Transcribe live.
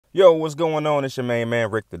Yo, what's going on? It's your main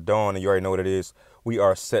man, Rick the Dawn, and you already know what it is. We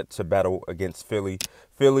are set to battle against Philly.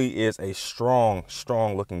 Philly is a strong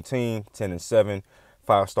looking team, 10-7,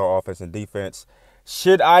 5-star offense and defense.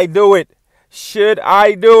 Should I do it? Should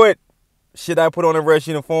I do it? Should I put on the red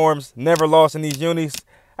uniforms? Never lost in these unis?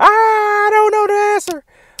 I don't know the answer.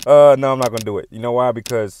 No, I'm not going to do it. You know why?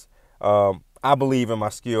 Because I believe in my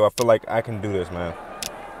skill. I feel like I can do this, man.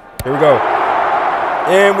 Here we go.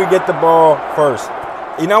 And we get the ball first.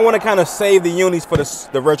 You know, I want to kind of save the unis for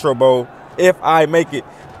the Retro Bowl if I make it.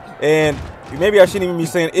 And maybe I shouldn't even be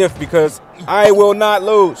saying if, because I will not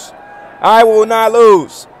lose. I will not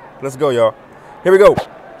lose. Let's go, y'all. Here we go.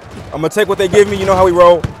 I'm going to take what they give me. You know how we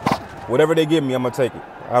roll. Whatever they give me, I'm going to take it.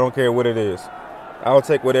 I don't care what it is. I'll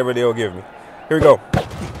take whatever they'll give me. Here we go.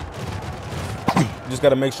 Just got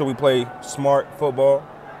to make sure we play smart football.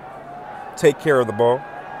 Take care of the ball.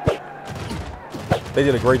 They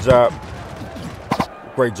did a great job.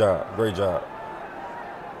 Great job. Great job.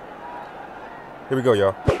 Here we go,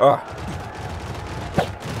 y'all.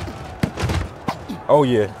 Oh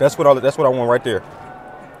yeah, that's what I want right there.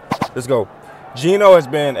 Let's go. Gino has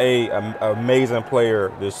been an amazing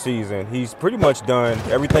player this season. He's pretty much done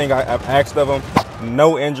everything I've asked of him.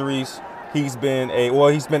 No injuries. He's been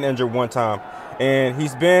injured one time, and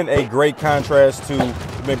he's been a great contrast to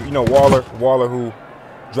maybe Waller, who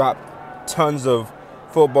dropped tons of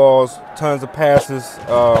footballs, tons of passes.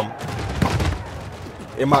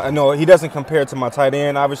 He doesn't compare to my tight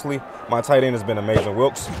end. Obviously, my tight end has been amazing.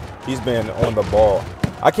 Wilkes, he's been on the ball.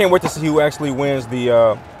 I can't wait to see who actually wins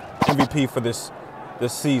the MVP for this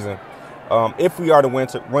season. If we are to win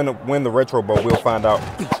the Retro Bowl, we'll find out.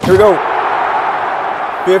 Here we go.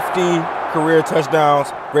 50 career touchdowns,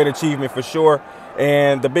 great achievement for sure.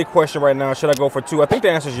 And the big question right now: should I go for 2? I think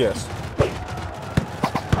the answer is yes.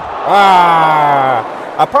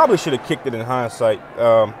 I probably should have kicked it in hindsight.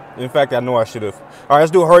 In fact, I know I should have. All right,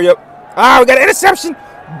 let's do a hurry up. We got an interception.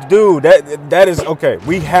 Dude, that is okay.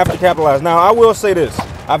 We have to capitalize. Now, I will say this.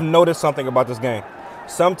 I've noticed something about this game.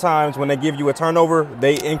 Sometimes when they give you a turnover,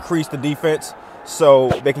 they increase the defense so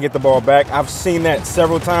they can get the ball back. I've seen that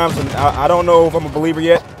several times, and I don't know if I'm a believer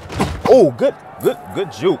yet. Oh, good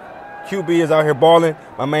juke. QB is out here balling.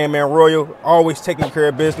 My man Royal, always taking care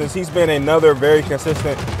of business. He's been another very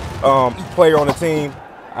consistent player on the team.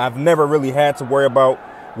 I've never really had to worry about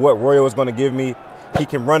what Royal is going to give me. He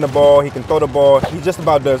can run the ball. He can throw the ball. He just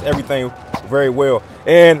about does everything very well.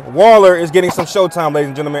 And Waller is getting some showtime, ladies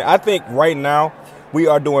and gentlemen. I think right now we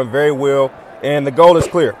are doing very well, and the goal is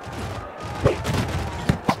clear.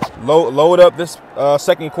 Load up this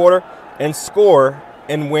second quarter and score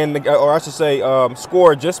and win,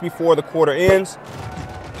 score just before the quarter ends.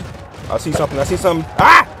 I see something.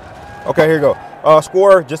 Okay, here you go.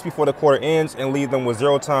 Score just before the quarter ends and leave them with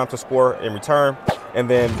 0 time to score in return. And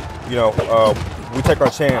then, we take our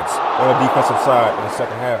chance on the defensive side in the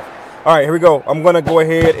second half. All right, here we go. I'm going to go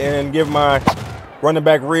ahead and give my running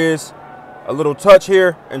back Riz a little touch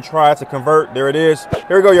here and try to convert. There it is.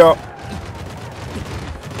 Here we go, y'all.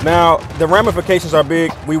 Now, the ramifications are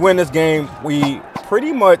big. We win this game. We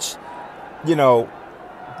pretty much,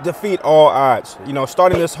 defeat all odds.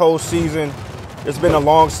 Starting this whole season, it's been a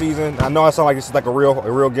long season. I know I sound like this is like a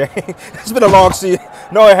real game. It's been a long season.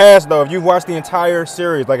 No, it has, though. If you've watched the entire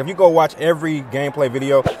series, like if you go watch every gameplay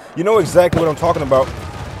video, you know exactly what I'm talking about.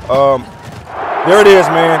 There it is,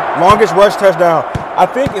 man. Longest rush touchdown. I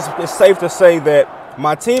think it's safe to say that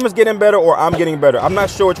my team is getting better or I'm getting better. I'm not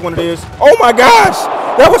sure which one it is. Oh, my gosh.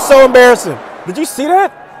 That was so embarrassing. Did you see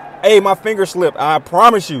that? Hey, my finger slipped. I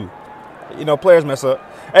promise you. Players mess up.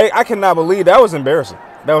 Hey, I cannot believe that was embarrassing.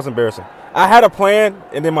 That was embarrassing. I had a plan,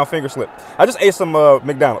 and then my finger slipped. I just ate some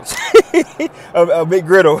McDonald's. a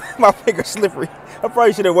McGriddle. My finger's slippery. I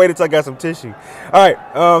probably should have waited till I got some tissue. All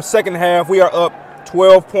right, second half, we are up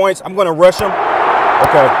 12 points. I'm going to rush them.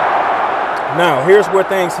 Okay. Now, here's where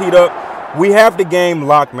things heat up. We have the game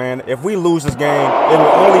locked, man. If we lose this game, it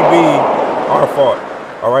will only be our fault.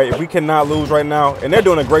 All right, if we cannot lose right now, and they're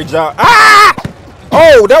doing a great job.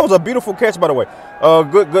 Oh, that was a beautiful catch, by the way.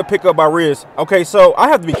 Good pickup by Riz. Okay, so I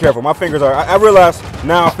have to be careful. My fingers are. I realize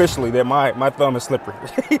now officially that my thumb is slippery.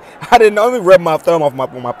 I didn't know. Let me rub my thumb off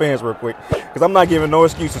my pants real quick, because I'm not giving no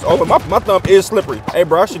excuses. Oh, but my thumb is slippery. Hey,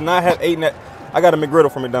 bro, I should not have eaten that. I got a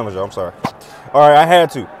McGriddle from McDonald's, y'all. I'm sorry. All right, I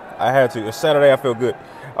had to. It's Saturday. I feel good.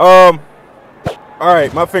 All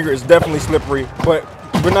right, my finger is definitely slippery, but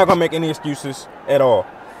we're not gonna make any excuses at all.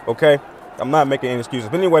 Okay. I'm not making any excuses.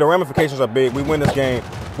 But anyway, the ramifications are big. We win this game,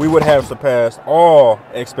 we would have surpassed all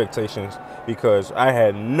expectations, because I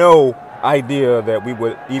had no idea that we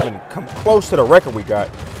would even come close to the record we got.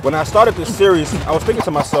 when I started this series, I was thinking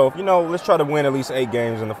to myself, you know, let's try to win at least 8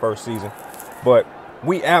 games in the first season. But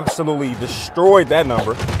we absolutely destroyed that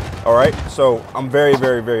number. All right, so I'm very,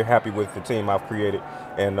 very, very happy with the team I've created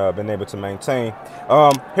and been able to maintain.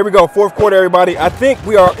 Here we go, fourth quarter, everybody. I think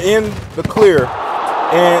we are in the clear.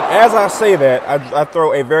 And as I say that, I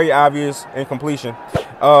throw a very obvious incompletion.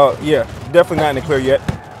 Yeah, definitely not in the clear yet.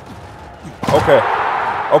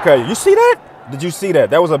 Okay, you see that? Did you see that?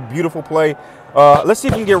 That was a beautiful play. Let's see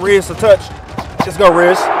if we can get Riz to touch. Let's go,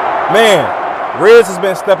 Riz. Man, Riz has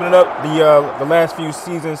been stepping it up the last few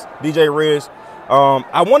seasons, DJ Riz.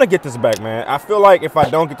 I want to get this back, man. I feel like if I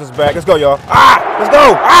don't get this back, let's go, y'all. Let's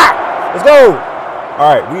go. Let's go.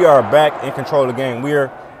 All right, we are back in control of the game.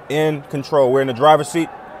 We're in control. We're in the driver's seat.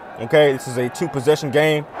 Okay, this is a 2-possession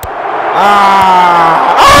game.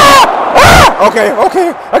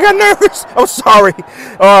 Okay. I got nervous. I'm sorry.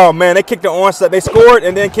 Oh, man, they kicked the onside. They scored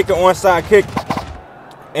and then kicked the onside kick.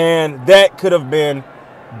 And that could have been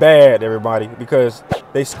bad, everybody, because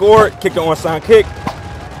they scored, kicked the onside kick.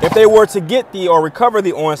 If they were to get or recover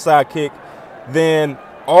the onside kick, then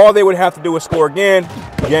all they would have to do is score again,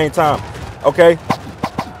 game time. Okay?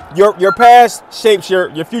 Your past shapes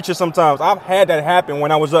your future sometimes. I've had that happen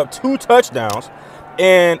when I was up 2 touchdowns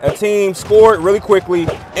and a team scored really quickly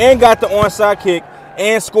and got the onside kick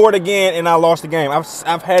and scored again and I lost the game.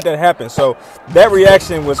 I've had that happen. So that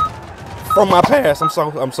reaction was from my past.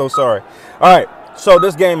 I'm so sorry. All right. So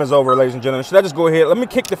this game is over, ladies and gentlemen. Should I just go ahead? Let me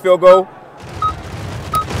kick the field goal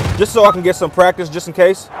just so I can get some practice just in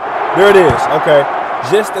case. There it is. Okay.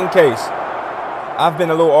 Just in case. I've been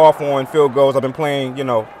a little off on field goals. I've been playing,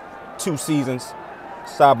 2 seasons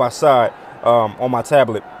side by side on my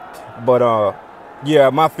tablet. But, yeah,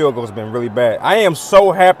 my field goal has been really bad. I am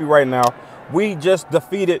so happy right now. We just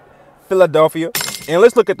defeated Philadelphia. And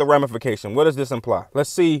let's look at the ramification. What does this imply?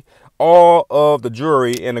 Let's see all of the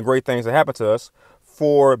jury and the great things that happened to us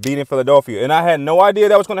for beating Philadelphia. And I had no idea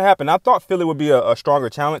that was going to happen. I thought Philly would be a stronger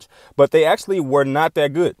challenge, but they actually were not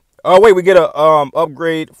that good. Oh, wait, we get a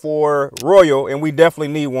upgrade for Royal, and we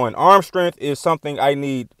definitely need one. Arm strength is something I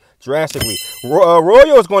need drastically.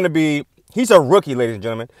 Royal is going to be, he's a rookie, ladies and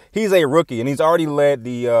gentlemen. He's a rookie, and he's already led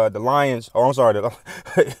the Lions,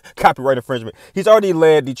 the copyright infringement. He's already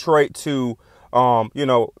led Detroit to,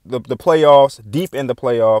 the playoffs, deep in the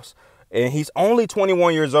playoffs, and he's only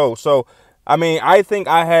 21 years old. So, I mean, I think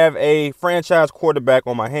I have a franchise quarterback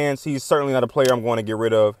on my hands. He's certainly not a player I'm going to get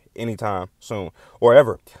rid of anytime soon or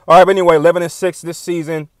ever. All right, but anyway, 11-6 this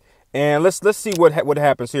season. And let's see what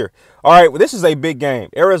happens here. All right, well, this is a big game.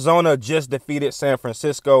 Arizona just defeated San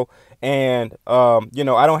Francisco. And, I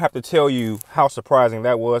don't have to tell you how surprising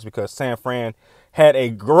that was because San Fran had a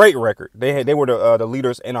great record. They were the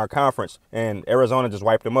leaders in our conference, and Arizona just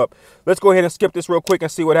wiped them up. Let's go ahead and skip this real quick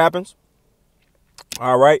and see what happens.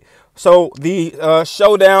 All right, so the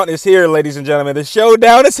showdown is here, ladies and gentlemen. The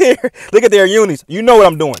showdown is here. Look at their unis. You know what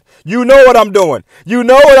I'm doing. You know what I'm doing. You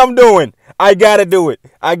know what I'm doing. I gotta do it.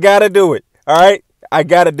 I gotta do it. All right, I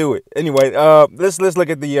gotta do it. Anyway, let's look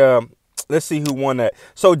at the let's see who won that.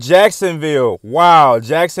 So Jacksonville. Wow,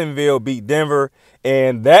 Jacksonville beat Denver,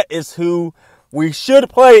 and that is who we should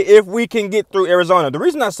play if we can get through Arizona. The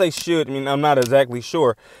reason I say should, I mean, I'm not exactly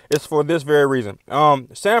sure, is for this very reason.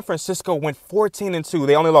 San Francisco went 14-2.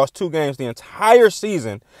 They only lost 2 games the entire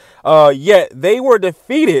season, yet they were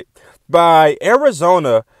defeated by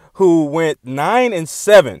Arizona, who went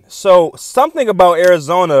 9-7. So something about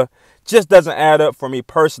Arizona just doesn't add up for me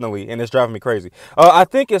personally, and it's driving me crazy. I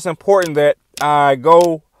think it's important that I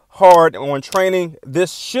go hard on training.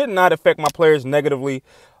 This should not affect my players negatively.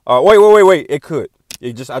 Wait. It could.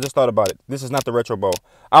 I just thought about it. This is not the Retro Bowl.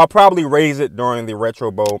 I'll probably raise it during the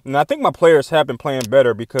Retro Bowl. And I think my players have been playing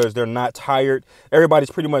better because they're not tired. Everybody's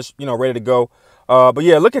pretty much, ready to go. But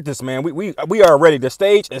yeah, look at this, man. We are ready. The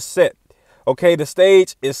stage is set. Okay, the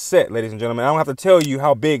stage is set, ladies and gentlemen. I don't have to tell you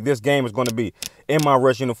how big this game is going to be in my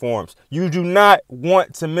Rush uniforms. You do not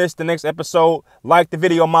want to miss the next episode. Like the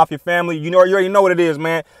video, Mafia family. You already know what it is,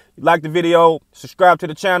 man. Like the video, subscribe to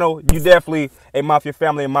the channel. You definitely a Mafia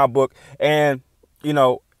family in my book. And,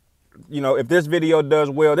 if this video does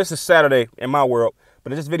well, this is Saturday in my world,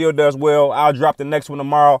 but if this video does well, I'll drop the next one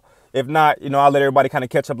tomorrow. If not, I'll let everybody kind of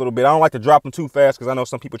catch up a little bit. I don't like to drop them too fast because I know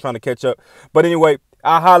some people trying to catch up. But anyway,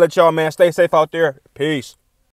 I'll holler at y'all, man. Stay safe out there. Peace.